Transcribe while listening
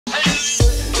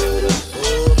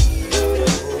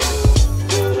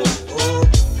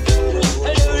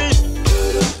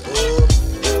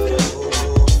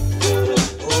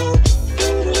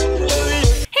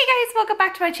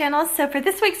my channel. So for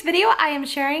this week's video, I am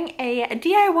sharing a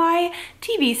DIY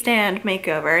TV stand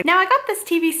makeover. Now I got this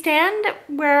TV stand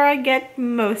where I get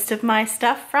most of my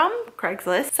stuff from,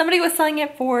 Craigslist. Somebody was selling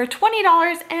it for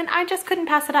 $20 and I just couldn't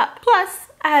pass it up. Plus,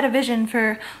 I had a vision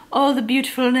for all the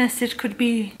beautifulness it could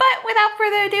be. But without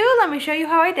further ado, let me show you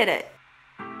how I did it.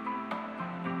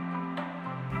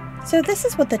 So this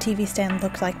is what the TV stand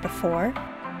looked like before.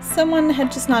 Someone had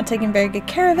just not taken very good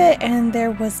care of it and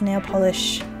there was nail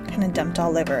polish kind of dumped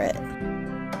all over it.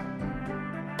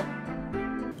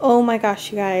 Oh my gosh,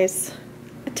 you guys.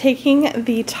 Taking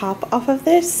the top off of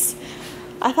this,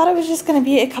 I thought it was just gonna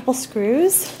be a couple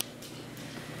screws,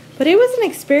 but it was an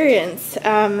experience.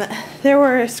 There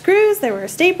were screws, there were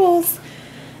staples,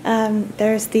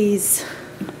 there's these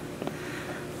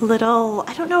little,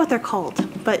 I don't know what they're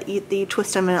called, but you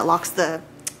twist them and it locks the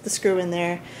screw in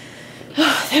there.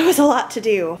 There was a lot to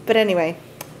do, but anyway,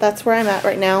 that's where I'm at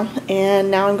right now, and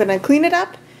now I'm gonna clean it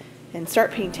up and start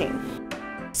painting.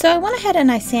 So I went ahead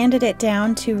and I sanded it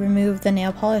down to remove the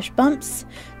nail polish bumps,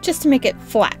 just to make it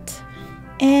flat.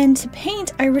 And to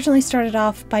paint, I originally started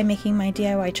off by making my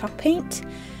DIY chalk paint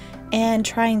and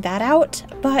trying that out,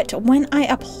 but when I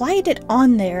applied it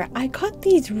on there, I got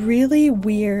these really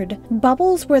weird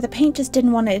bubbles where the paint just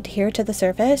didn't want to adhere to the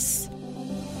surface.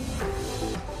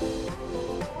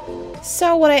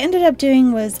 So what I ended up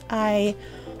doing was I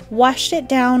washed it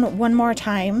down one more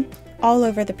time all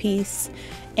over the piece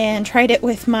and tried it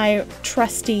with my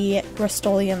trusty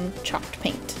Rust-Oleum chalked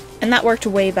paint. And that worked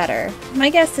way better. My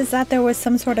guess is that there was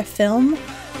some sort of film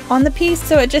on the piece,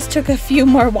 so it just took a few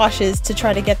more washes to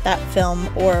try to get that film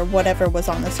or whatever was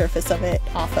on the surface of it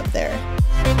off of there.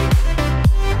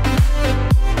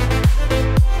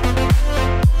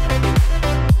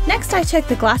 Next, I took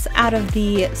the glass out of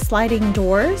the sliding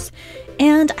doors,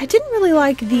 and I didn't really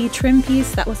like the trim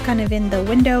piece that was kind of in the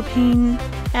window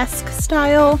pane-esque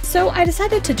style, so I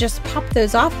decided to just pop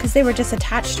those off because they were just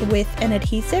attached with an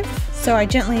adhesive. So I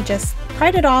gently just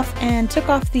pried it off and took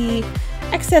off the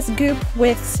excess goop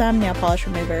with some nail polish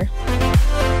remover.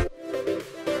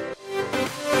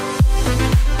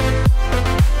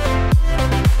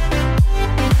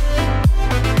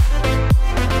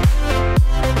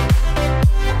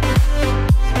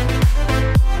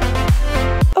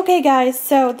 Okay guys,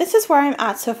 so this is where I'm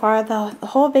at so far. The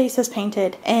whole base is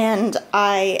painted and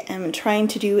I am trying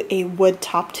to do a wood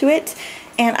top to it.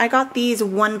 And I got these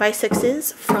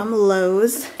 1x6s from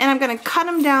Lowe's and I'm gonna cut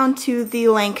them down to the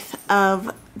length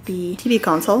of the TV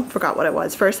console. Forgot what it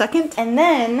was for a second. And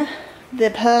then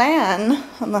the plan,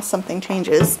 unless something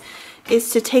changes, is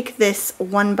to take this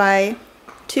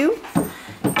 1x2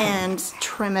 and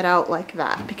trim it out like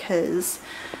that because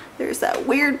there's that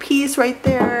weird piece right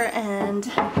there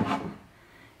and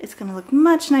it's gonna look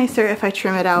much nicer if I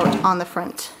trim it out on the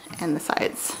front and the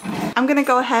sides. I'm gonna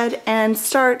go ahead and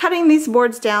start cutting these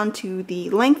boards down to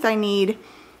the length I need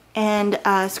and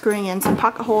screwing in some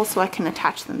pocket holes so I can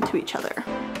attach them to each other.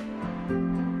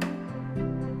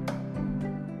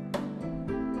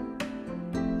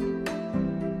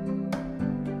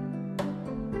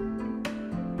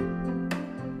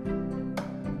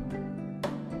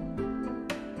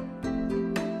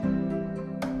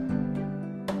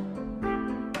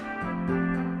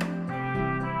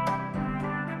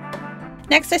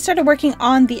 Next, I started working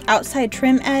on the outside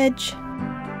trim edge,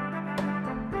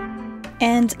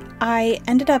 and I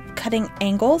ended up cutting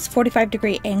angles,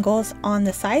 45-degree angles on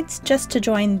the sides just to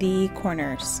join the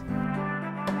corners.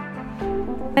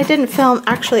 I didn't film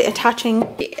actually attaching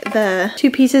the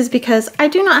two pieces because I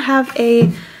do not have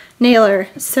a nailer,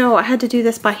 so I had to do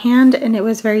this by hand and it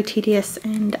was very tedious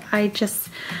and I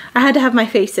had to have my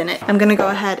face in it. I'm gonna go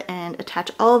ahead and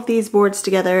attach all of these boards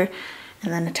together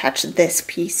and then attach this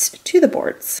piece to the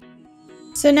boards.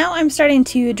 So now I'm starting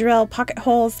to drill pocket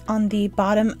holes on the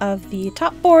bottom of the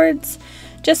top boards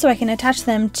just so I can attach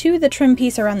them to the trim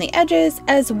piece around the edges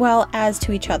as well as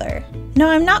to each other.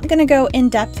 Now I'm not going to go in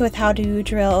depth with how to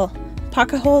drill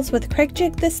pocket holes with Kreig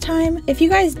Jig this time. If you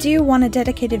guys do want a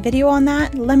dedicated video on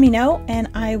that, let me know and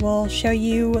I will show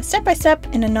you step by step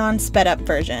in a non-sped up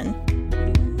version.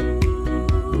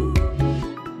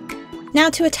 Now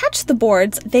to attach the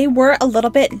boards, they were a little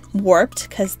bit warped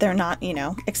because they're not, you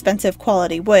know, expensive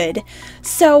quality wood.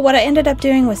 So what I ended up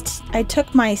doing was I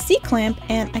took my C-clamp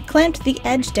and I clamped the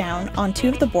edge down on two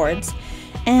of the boards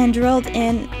and drilled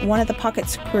in one of the pocket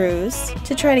screws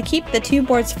to try to keep the two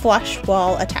boards flush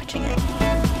while attaching it.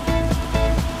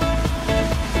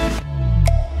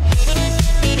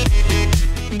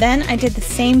 Then I did the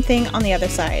same thing on the other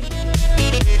side.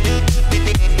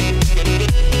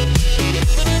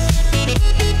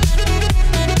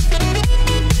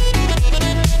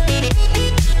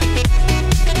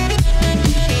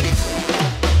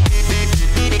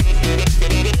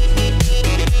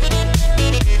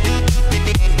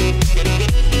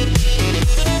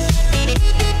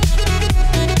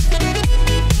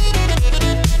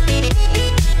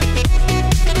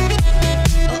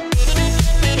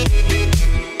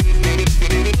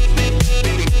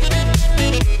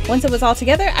 Once it was all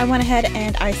together, I went ahead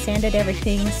and I sanded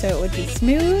everything so it would be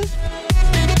smooth.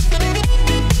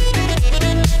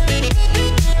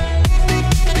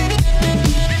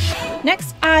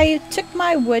 Next, I took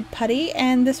my wood putty,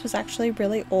 and this was actually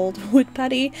really old wood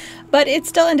putty, but it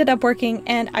still ended up working,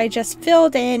 and I just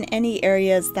filled in any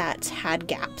areas that had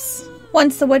gaps.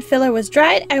 Once the wood filler was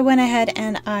dried, I went ahead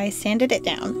and I sanded it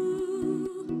down.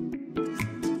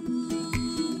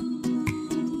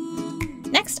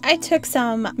 Next, I took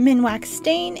some Minwax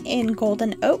stain in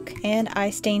golden oak, and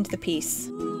I stained the piece.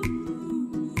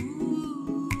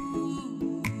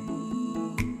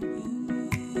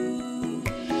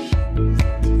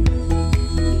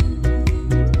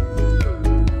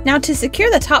 Now, to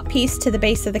secure the top piece to the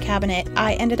base of the cabinet,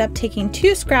 I ended up taking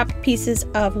 2 scrap pieces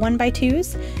of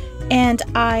 1x2s and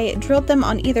I drilled them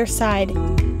on either side.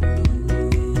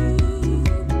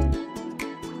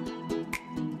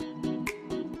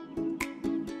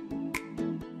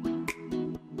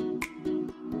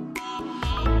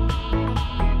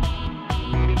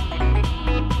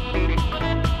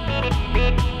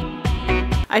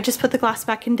 I just put the glass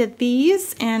back into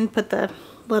these and put the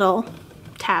little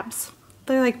tabs.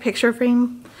 They're like picture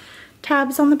frame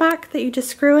tabs on the back that you just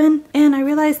screw in. And I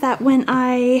realized that when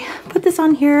I put this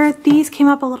on here, these came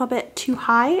up a little bit too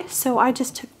high. So I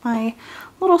just took my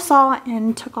little saw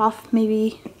and took off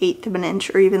maybe 1/8 of an inch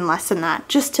or even less than that,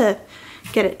 just to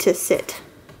get it to sit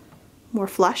more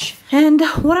flush. And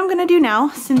what I'm gonna do now,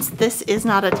 since this is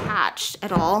not attached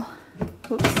at all,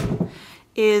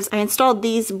 is I installed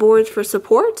these boards for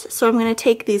support. So I'm gonna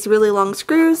take these really long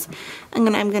screws, I'm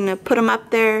gonna put them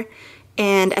up there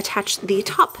and attach the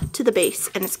top to the base,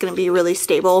 and it's gonna be really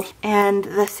stable. And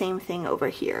the same thing over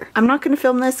here. I'm not gonna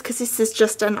film this because this is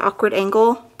just an awkward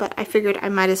angle, but I figured I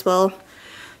might as well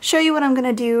show you what I'm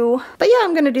gonna do. But yeah,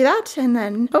 I'm gonna do that, and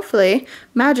then hopefully,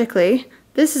 magically,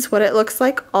 this is what it looks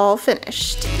like all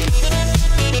finished.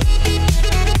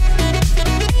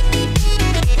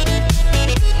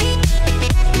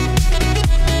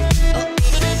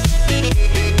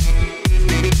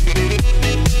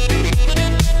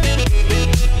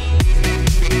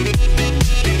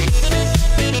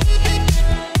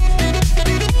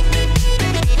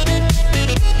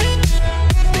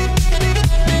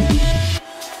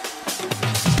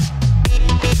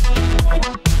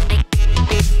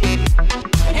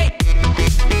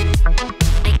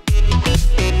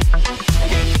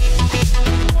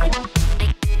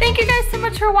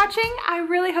 For watching. I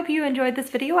really hope you enjoyed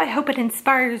this video. I hope it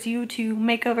inspires you to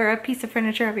make over a piece of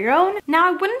furniture of your own. Now,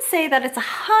 I wouldn't say that it's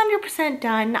 100%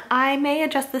 done. I may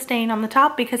adjust the stain on the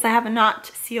top because I have not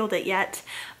sealed it yet,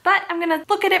 but I'm gonna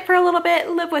look at it for a little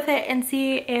bit, live with it, and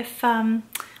see if I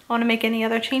want to make any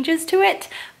other changes to it.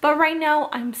 But right now,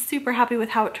 I'm super happy with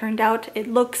how it turned out. It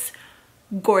looks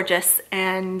gorgeous,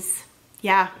 and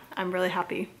yeah, I'm really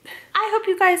happy. I hope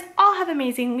you guys all have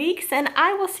amazing weeks, and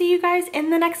I will see you guys in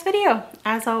the next video.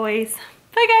 As always,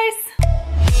 bye guys!